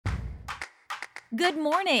Good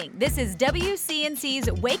morning. This is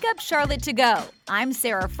WCNC's Wake Up Charlotte to Go. I'm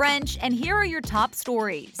Sarah French, and here are your top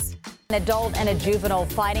stories. An adult and a juvenile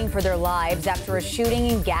fighting for their lives after a shooting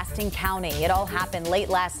in Gaston County. It all happened late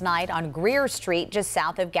last night on Greer Street, just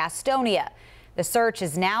south of Gastonia. The search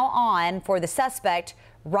is now on for the suspect,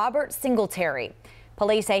 Robert Singletary.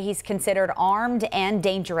 Police say he's considered armed and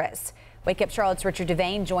dangerous. Wake Up Charlotte's Richard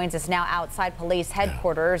Devane joins us now outside police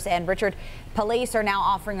headquarters. And Richard, police are now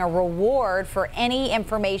offering a reward for any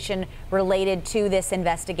information related to this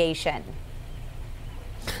investigation.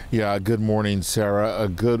 Yeah, good morning, Sarah. A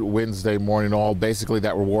good Wednesday morning all. Basically,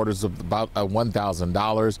 that reward is about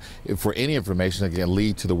 $1,000 for any information that can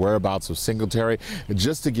lead to the whereabouts of Singletary.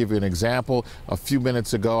 Just to give you an example, a few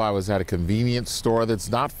minutes ago, I was at a convenience store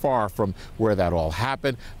that's not far from where that all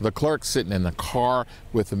happened. The clerk sitting in the car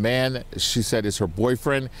with a man she said is her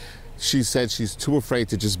boyfriend. She said she's too afraid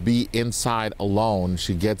to just be inside alone.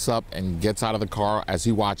 She gets up and gets out of the car as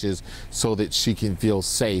he watches so that she can feel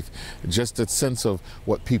safe. Just a sense of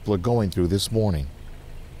what people are going through this morning.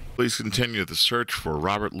 Police continue the search for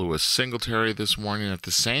Robert Louis Singletary this morning, at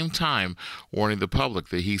the same time warning the public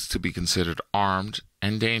that he's to be considered armed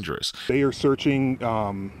and dangerous. They are searching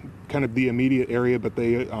kind of the immediate area, but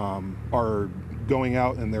they are going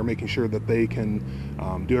out and they're making sure that they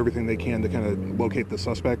can do everything they can to kind of locate the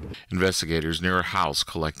suspect. Investigators near a house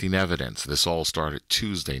collecting evidence. This all started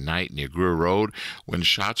Tuesday night near Greer Road when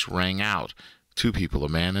shots rang out. Two people, a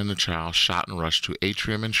man and a child, shot and rushed to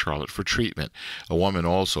Atrium in Charlotte for treatment. A woman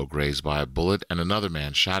also grazed by a bullet and another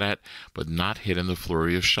man shot at but not hit in the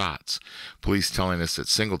flurry of shots. Police telling us that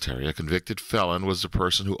Singletary, a convicted felon, was the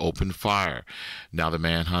person who opened fire. Now the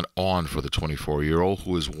manhunt on for the 24-year-old,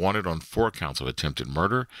 who is wanted on 4 counts of attempted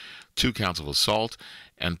murder, 2 counts of assault,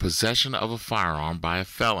 and possession of a firearm by a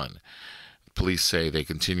felon. Police say they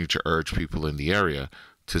continue to urge people in the area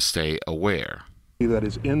to stay aware. That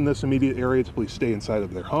is in this immediate area to please stay inside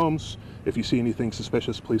of their homes. If you see anything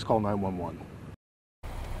suspicious, please call 911.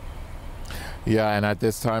 Yeah, and at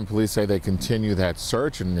this time, police say they continue that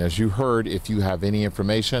search. And as you heard, if you have any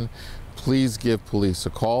information, please give police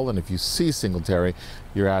a call. And if you see Singletary,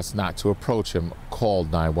 you're asked not to approach him. Call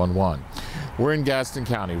 911. We're in Gaston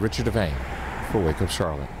County. Richard Devane for Wake Up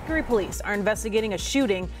Charlotte. Erie police are investigating a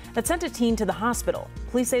shooting that sent a teen to the hospital.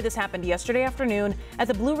 Police say this happened yesterday afternoon at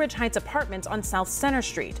the Blue Ridge Heights apartments on South Center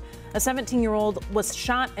Street. A 17-year-old was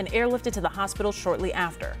shot and airlifted to the hospital shortly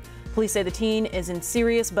after. Police say the teen is in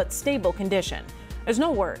serious but stable condition. There's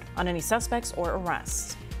no word on any suspects or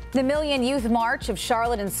arrests. The Million Youth March of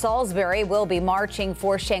Charlotte and Salisbury will be marching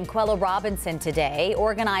for Shanquella Robinson today.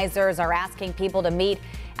 Organizers are asking people to meet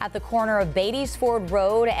at the corner of Beatties Ford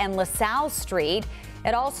Road and LaSalle Street.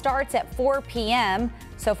 It all starts at 4 p.m.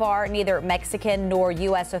 So far, neither Mexican nor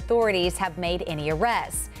U.S. authorities have made any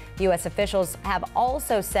arrests. U.S. officials have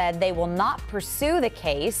also said they will not pursue the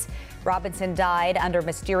case. Robinson died under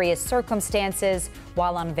mysterious circumstances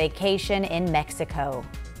while on vacation in Mexico.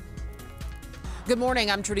 Good morning,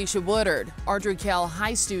 I'm Tradisha Woodard. Ardrey Kell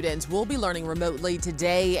High students will be learning remotely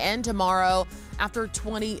today and tomorrow after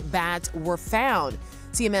 20 bats were found.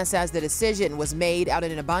 CMS says the decision was made out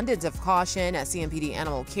of an abundance of caution as CMPD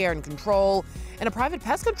Animal Care and Control and a private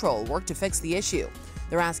pest control work to fix the issue.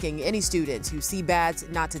 They're asking any students who see bats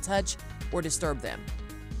not to touch or disturb them.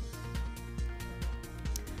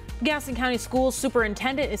 Gaston County Schools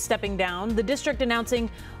superintendent is stepping down. The district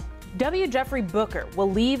announcing W. Jeffrey Booker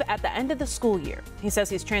will leave at the end of the school year. He says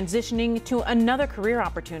he's transitioning to another career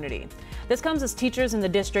opportunity. This comes as teachers in the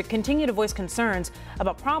district continue to voice concerns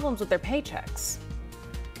about problems with their paychecks.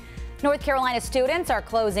 North Carolina students are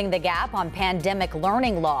closing the gap on pandemic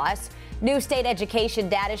learning loss. New state education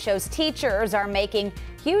data shows teachers are making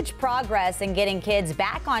huge progress in getting kids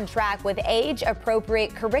back on track with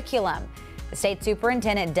age-appropriate curriculum. The state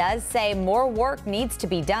superintendent does say more work needs to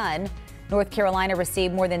be done. North Carolina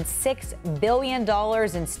received more than $6 billion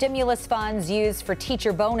in stimulus funds used for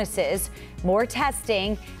teacher bonuses, more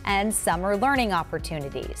testing, and summer learning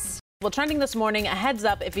opportunities. Well, trending this morning, a heads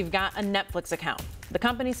up if you've got a Netflix account. The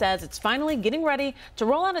company says it's finally getting ready to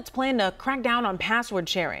roll out its plan to crack down on password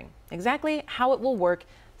sharing. Exactly how it will work,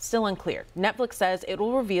 still unclear. Netflix says it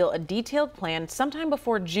will reveal a detailed plan sometime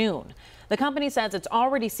before June. The company says it's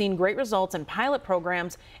already seen great results in pilot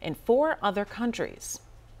programs in 4 other countries.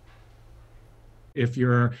 If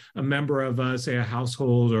you're a member of, say, a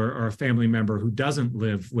household or a family member who doesn't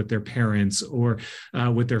live with their parents or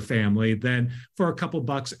with their family, then for a couple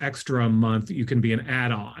bucks extra a month, you can be an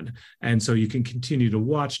add-on. And so you can continue to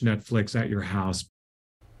watch Netflix at your house.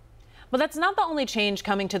 But that's not the only change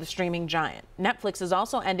coming to the streaming giant. Netflix is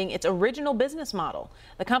also ending its original business model.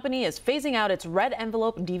 The company is phasing out its red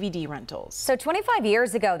envelope DVD rentals. So 25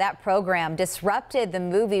 years ago, that program disrupted the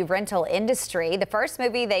movie rental industry. The first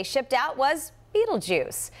movie they shipped out was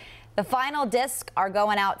Beetlejuice. The final discs are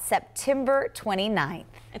going out September 29th.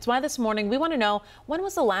 It's why this morning we want to know, when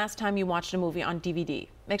was the last time you watched a movie on DVD?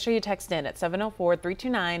 Make sure you text in at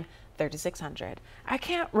 704-329-3600. I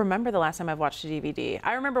can't remember the last time I've watched a DVD.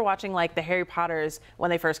 I remember watching like the Harry Potters when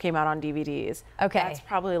they first came out on DVDs. Okay. That's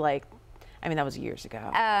probably like, I mean, that was years ago.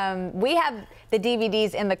 We have the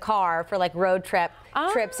DVDs in the car for like road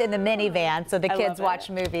trips in the minivan, so the kids watch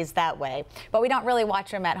movies that way. But we don't really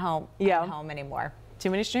watch them at home anymore. Too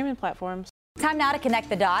many streaming platforms. Time now to connect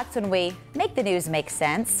the dots when we make the news make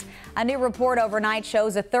sense. A new report overnight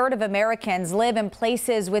shows a third of Americans live in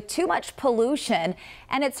places with too much pollution,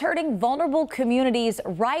 and it's hurting vulnerable communities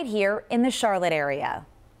right here in the Charlotte area.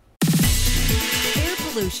 Air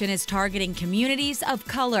pollution is targeting communities of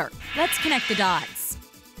color. Let's connect the dots.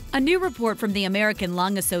 A new report from the American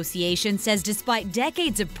Lung Association says despite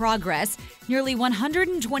decades of progress, nearly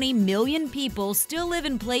 120 million people still live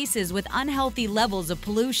in places with unhealthy levels of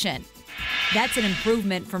pollution. That's an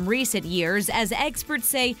improvement from recent years, as experts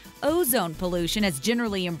say ozone pollution has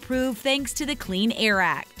generally improved thanks to the Clean Air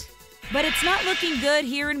Act. But it's not looking good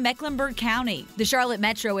here in Mecklenburg County. The Charlotte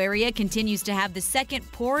metro area continues to have the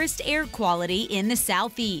second poorest air quality in the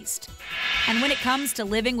Southeast. And when it comes to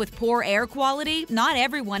living with poor air quality, not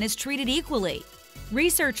everyone is treated equally.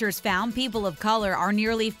 Researchers found people of color are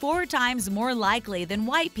nearly 4 times more likely than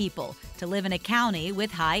white people to live in a county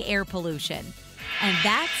with high air pollution. And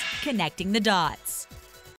that's connecting the dots.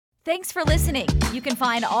 Thanks for listening. You can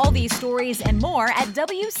find all these stories and more at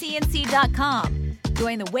WCNC.com.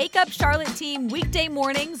 Join the Wake Up Charlotte team weekday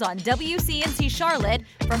mornings on WCNC Charlotte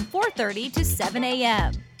from 4:30 to 7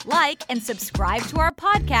 a.m. Like and subscribe to our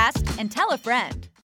podcast and tell a friend.